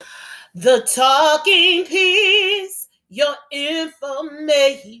The talking piece, your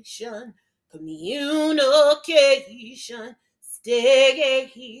information, communication,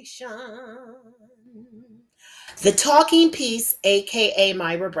 station. The talking piece, aka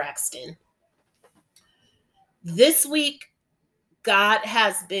Myra Braxton. This week, God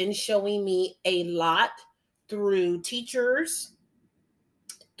has been showing me a lot through teachers,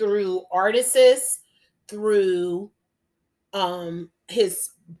 through artists, through his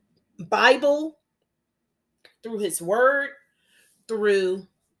Bible, through his word, through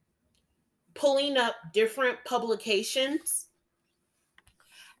pulling up different publications.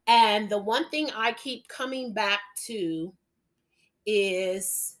 And the one thing I keep coming back to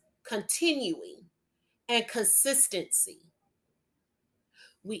is continuing and consistency.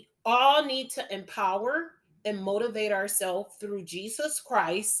 We all need to empower and motivate ourselves through Jesus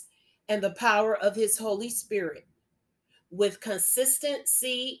Christ and the power of his Holy Spirit with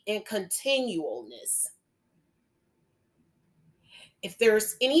consistency and continualness. If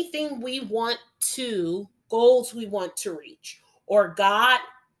there's anything goals we want to reach, or God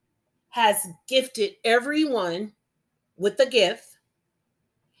has gifted everyone with a gift,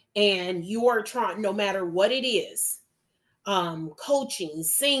 and you are trying, no matter what it is, coaching,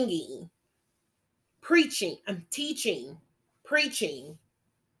 singing, preaching, teaching, preaching.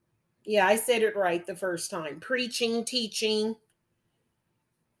 Yeah, I said it right the first time. Preaching, teaching,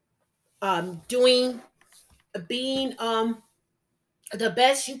 being the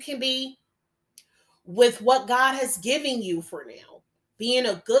best you can be with what God has given you for now. Being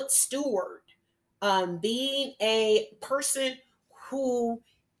a good steward, being a person who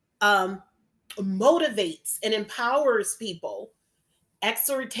motivates and empowers people,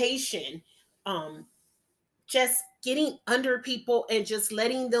 exhortation, just getting under people and just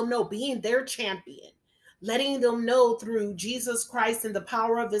letting them know, being their champion, letting them know through Jesus Christ and the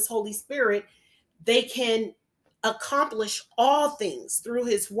power of his Holy Spirit, they can accomplish all things through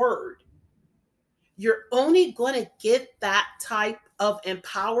his word. You're only going to get that type of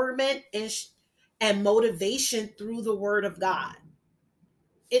empowerment and motivation through the word of God.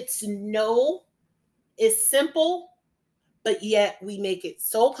 It's simple, but yet we make it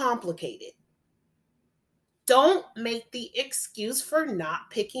so complicated. Don't make the excuse for not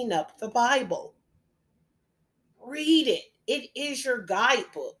picking up the Bible. Read it. It is your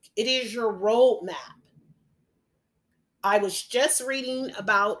guidebook. It is your roadmap. I was just reading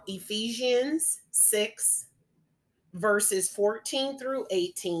about Ephesians 6, verses 14 through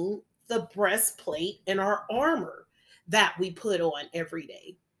 18, the breastplate and our armor that we put on every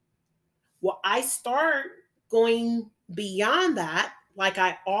day. Well, I start going beyond that, like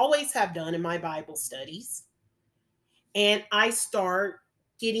I always have done in my Bible studies. And I start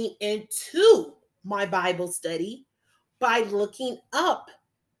getting into my Bible study by looking up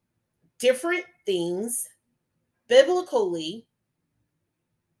different things biblically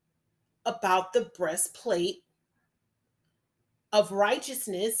about the breastplate of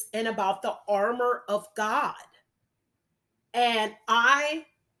righteousness and about the armor of God. And I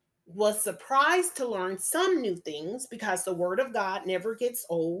was surprised to learn some new things because the word of God never gets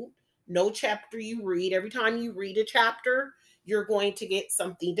old. No chapter you read, every time you read a chapter, you're going to get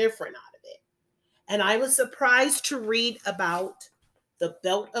something different out of it. And I was surprised to read about the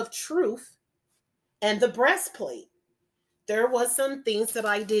belt of truth and the breastplate. There was some things that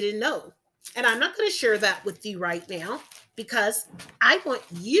I didn't know. And I'm not going to share that with you right now because I want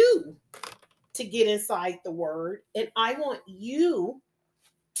you to get inside the word and I want you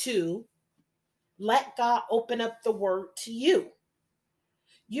to let God open up the word to you.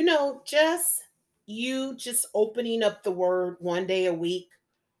 Just opening up the word one day a week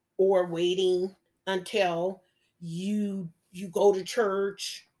or waiting until you go to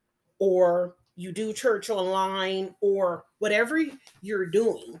church or you do church online or whatever you're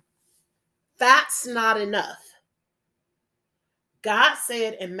doing, that's not enough. God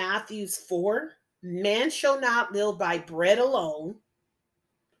said in Matthew 4, man shall not live by bread alone,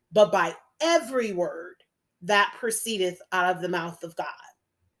 but by every word that proceedeth out of the mouth of God.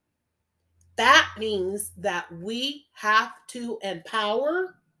 That means that we have to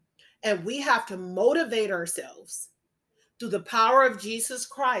empower and we have to motivate ourselves through the power of Jesus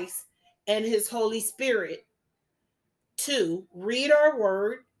Christ and his Holy Spirit to read our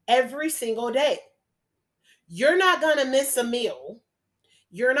word every single day. You're not going to miss a meal.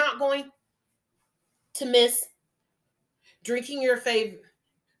 You're not going to miss drinking your favorite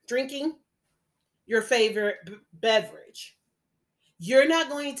beverage. You're not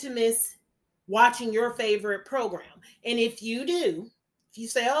going to miss watching your favorite program. And if you do, if you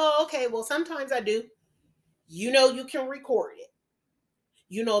say, oh, okay, well, sometimes I do, you can record it.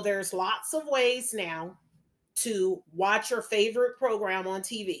 There's lots of ways now to watch your favorite program on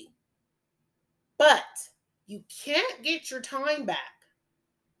TV, but you can't get your time back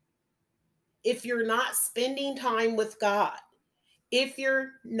if you're not spending time with God, if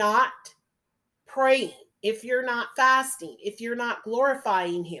you're not praying, if you're not fasting, if you're not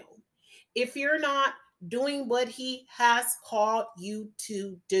glorifying Him, if you're not doing what He has called you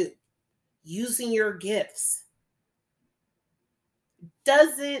to do, using your gifts.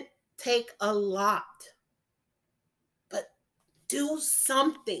 Doesn't take a lot, but do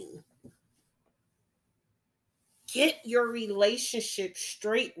something. Get your relationship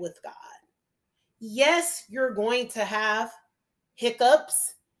straight with God. Yes, you're going to have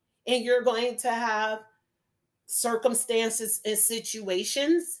hiccups and you're going to have circumstances and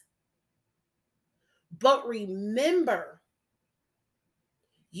situations, but remember,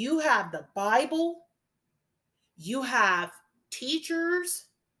 you have the Bible, you have teachers,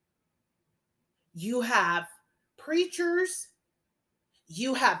 you have preachers,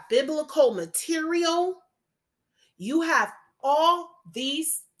 you have biblical material, you have all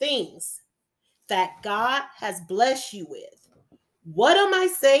these things that God has blessed you with. What am I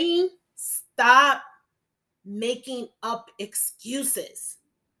saying? Stop making up excuses.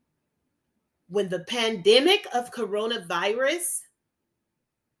 When the pandemic of coronavirus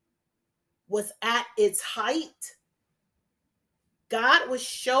was at its height, God was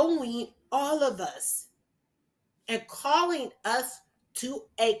showing all of us and calling us to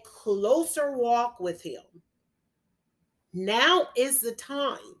a closer walk with Him. Now is the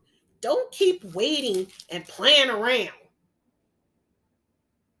time. Don't keep waiting and playing around.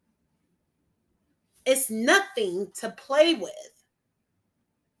 It's nothing to play with.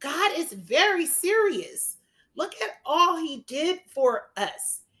 God is very serious. Look at all He did for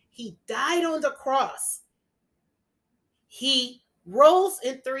us. He died on the cross. He rose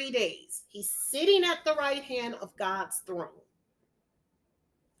in 3 days. He's sitting at the right hand of God's throne.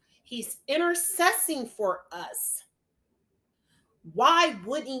 He's intercessing for us. Why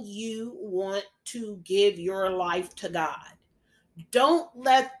wouldn't you want to give your life to God? Don't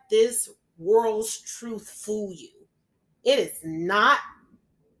let this world's truth fool you. It is not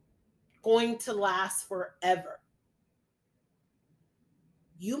going to last forever.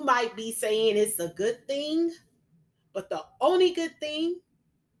 You might be saying it's a good thing, but the only good thing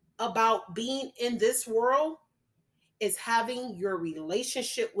about being in this world is having your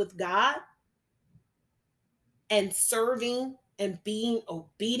relationship with God and serving and being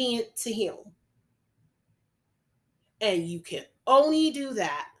obedient to Him. And you can only do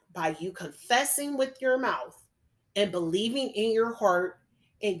that by you confessing with your mouth and believing in your heart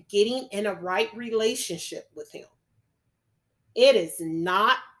and getting in a right relationship with Him. It is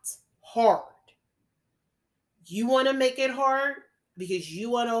not hard. You want to make it hard because you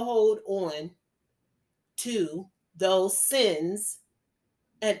want to hold on to those sins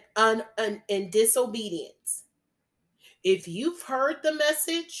and disobedience. If you've heard the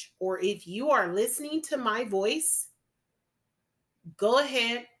message or if you are listening to my voice, go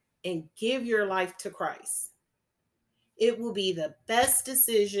ahead and give your life to Christ. It will be the best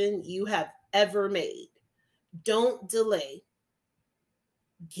decision you have ever made. Don't delay.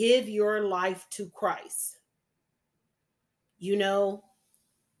 Give your life to Christ. The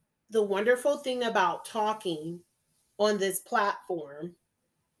wonderful thing about talking on this platform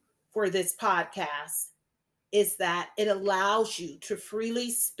for this podcast is that it allows you to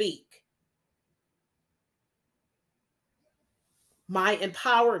freely speak my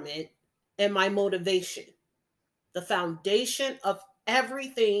empowerment and my motivation. The foundation of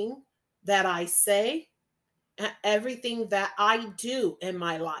everything that I say and everything that I do in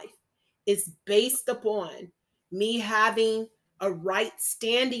my life is based upon me having a right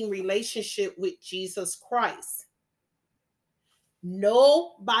standing relationship with Jesus Christ.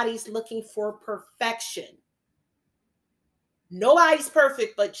 Nobody's looking for perfection. Nobody's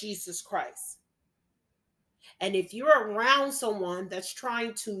perfect but Jesus Christ. And if you're around someone that's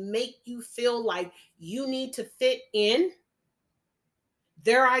trying to make you feel like you need to fit in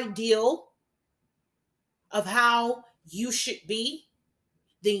their ideal of how you should be,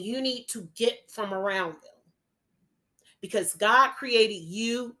 then you need to get from around them. Because God created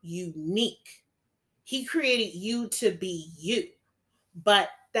you unique. He created you to be you. But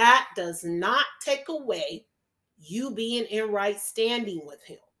that does not take away you being in right standing with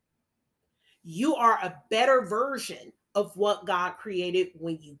Him. You are a better version of what God created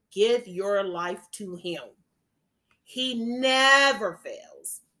when you give your life to Him. He never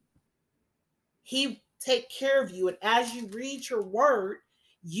fails. He take care of you. And as you read your word,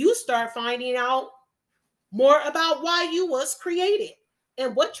 you start finding out more about why you was created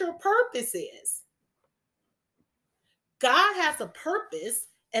and what your purpose is. God has a purpose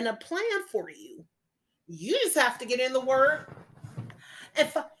and a plan for you. You just have to get in the word and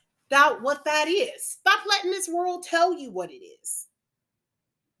find out what that is. Stop letting this world tell you what it is.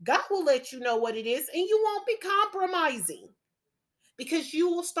 God will let you know what it is, and you won't be compromising because you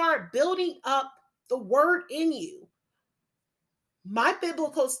will start building up the word in you. My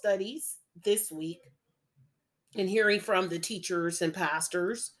biblical studies this week, and hearing from the teachers and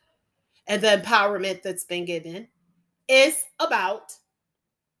pastors and the empowerment that's been given, is about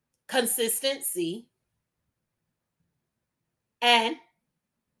consistency and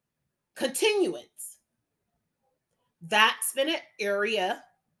continuance. That's been an area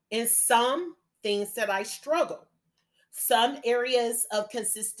in some things that I struggle. Some areas of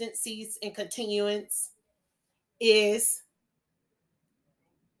consistencies and continuance is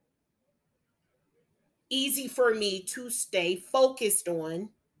easy for me to stay focused on,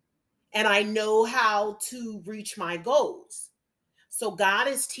 and I know how to reach my goals. So God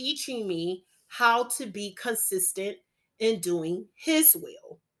is teaching me how to be consistent in doing his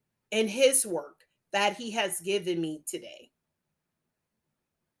will and his work that he has given me today.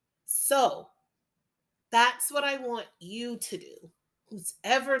 So that's what I want you to do. Who's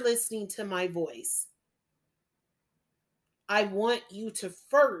ever listening to my voice, I want you to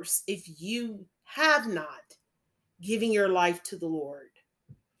first, if you have not given your life to the Lord,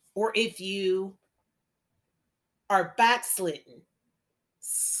 or if you are backslidden,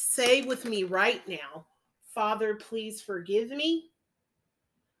 say with me right now, Father, please forgive me.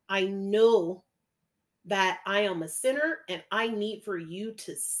 I know that I am a sinner and I need for you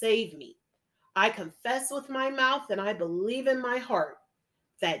to save me. I confess with my mouth and I believe in my heart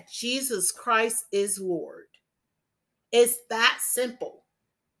that Jesus Christ is Lord. It's that simple.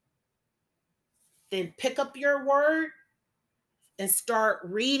 Then pick up your word and start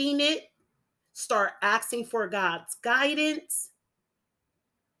reading it. Start asking for God's guidance.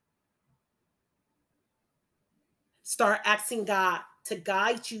 Start asking God to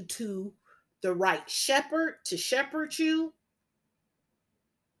guide you to the right shepherd to shepherd you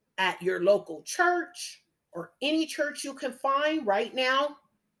at your local church or any church you can find. Right now,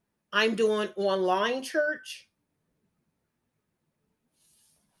 I'm doing online church.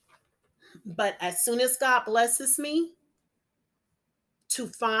 But as soon as God blesses me to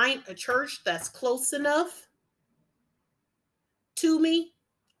find a church that's close enough to me,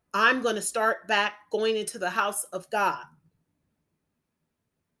 I'm going to start back going into the house of God.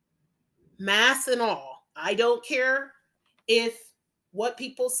 Mass and all. I don't care if what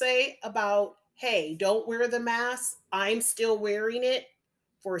people say about, hey, don't wear the mask. I'm still wearing it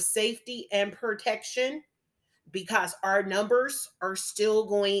for safety and protection because our numbers are still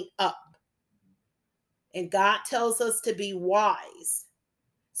going up. And God tells us to be wise.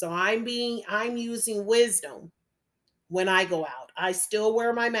 So I'm using wisdom when I go out. I still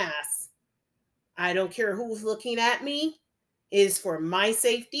wear my mask. I don't care who's looking at me. It is for my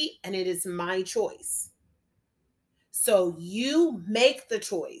safety and it is my choice. So you make the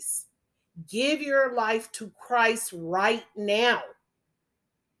choice. Give your life to Christ right now.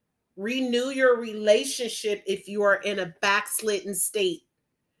 Renew your relationship if you are in a backslidden state.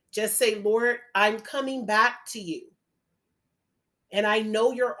 Just say, Lord, I'm coming back to you. And I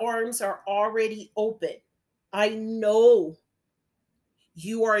know your arms are already open. I know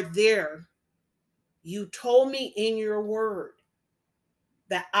you are there. You told me in your word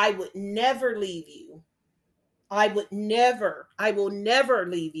that I would never leave you. I will never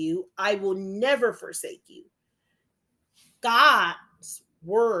leave you. I will never forsake you. God's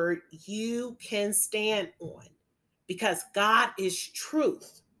word you can stand on because God is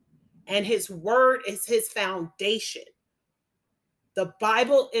truth and his word is his foundation. The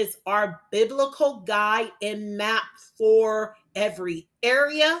Bible is our biblical guide and map for every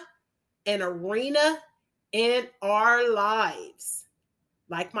area and arena in our lives.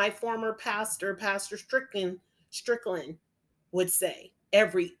 Like my former pastor, Pastor Strickland would say,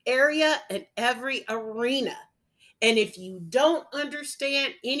 every area and every arena. And if you don't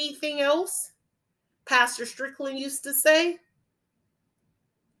understand anything else, Pastor Strickland used to say,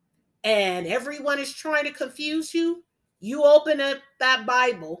 and everyone is trying to confuse you, you open up that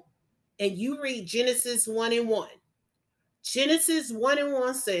Bible and you read Genesis 1:1. Genesis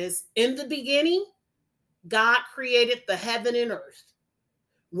 1:1 says, in the beginning, God created the heaven and earth.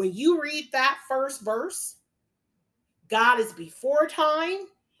 When you read that first verse, God is before time,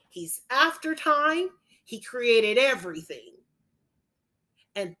 he's after time, he created everything.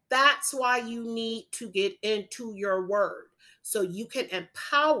 And that's why you need to get into your word so you can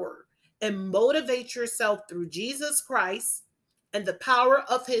empower and motivate yourself through Jesus Christ and the power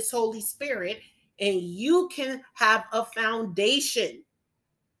of his Holy Spirit, and you can have a foundation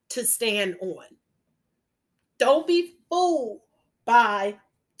to stand on. Don't be fooled by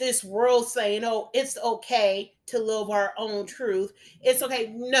this world saying, oh, it's okay to live our own truth. It's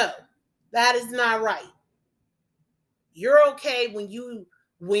okay. No, that is not right. You're okay when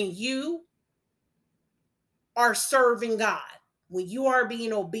you are serving God, when you are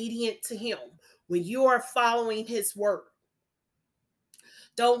being obedient to him, when you are following his word.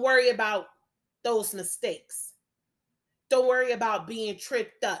 Don't worry about those mistakes. Don't worry about being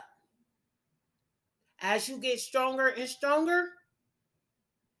tripped up. As you get stronger and stronger,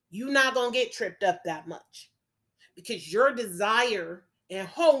 you're not going to get tripped up that much, because your desire and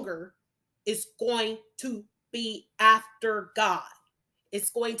hunger is going to be after God. It's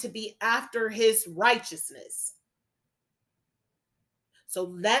going to be after his righteousness. So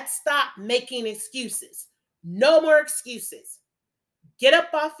let's stop making excuses. No more excuses. Get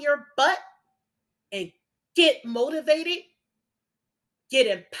up off your butt and get motivated, get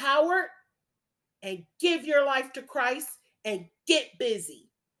empowered, and give your life to Christ and get busy.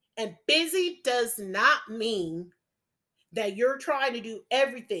 And busy does not mean that you're trying to do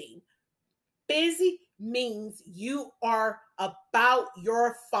everything. Busy means you are about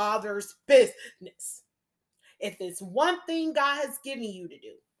your Father's business. If it's one thing God has given you to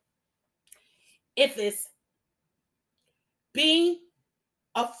do, if it's being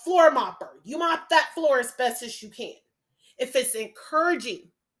a floor mopper, you mop that floor as best as you can. If it's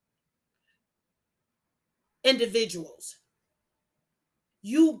encouraging individuals,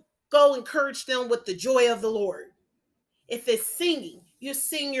 you go encourage them with the joy of the Lord. If it's singing, you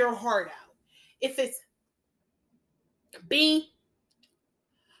sing your heart out. If it's being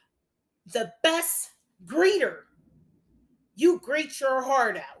the best greeter, you greet your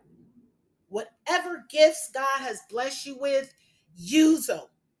heart out. Whatever gifts God has blessed you with, use them.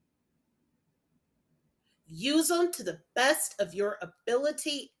 Use them to the best of your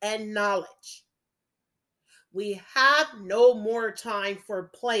ability and knowledge. We have no more time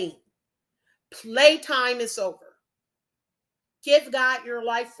for playing. Playtime is over. Give God your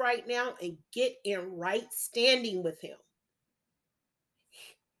life right now and get in right standing with him.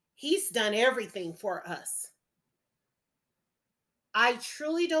 He's done everything for us. I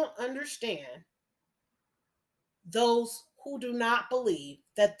truly don't understand those who do not believe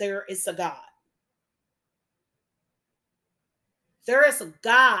that there is a God. There is a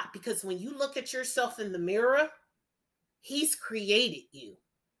God, because when you look at yourself in the mirror, he's created you.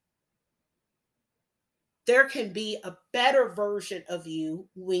 There can be a better version of you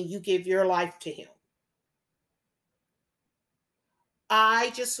when you give your life to him. I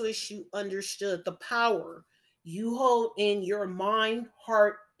just wish you understood the power you hold in your mind,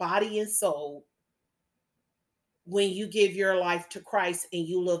 heart, body, and soul when you give your life to Christ and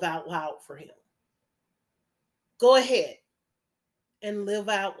you live out loud for him. Go ahead and live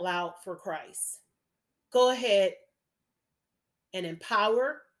out loud for Christ. Go ahead and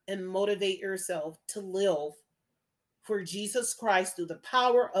empower and motivate yourself to live for Jesus Christ through the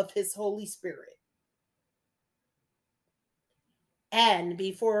power of his Holy Spirit. And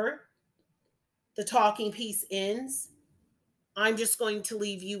before the talking piece ends, I'm just going to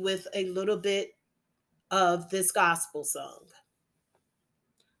leave you with a little bit of this gospel song.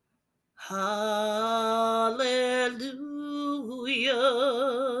 Hallelujah.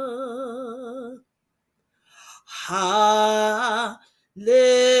 Hallelujah.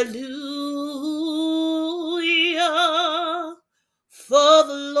 For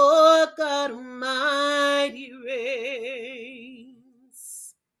the Lord God Almighty reigns.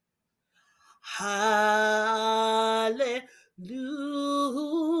 Hallelujah.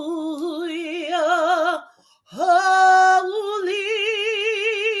 Holy,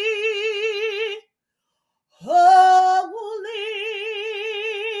 holy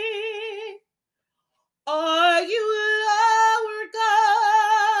are you, Lord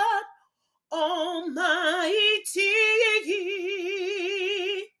God Almighty.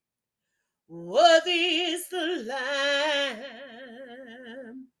 Worthy is the Lamb.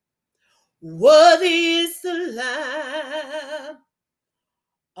 Worthy is the Lamb.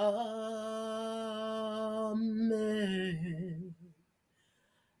 Amen.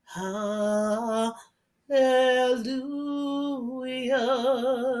 Hallelujah.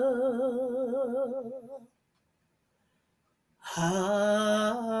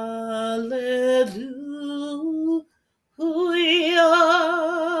 Hallelujah.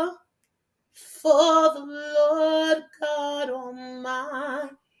 For the Lord God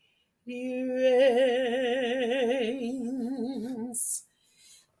Almighty reigns.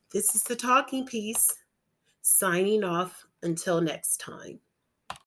 This is the talking piece, signing off. Until next time.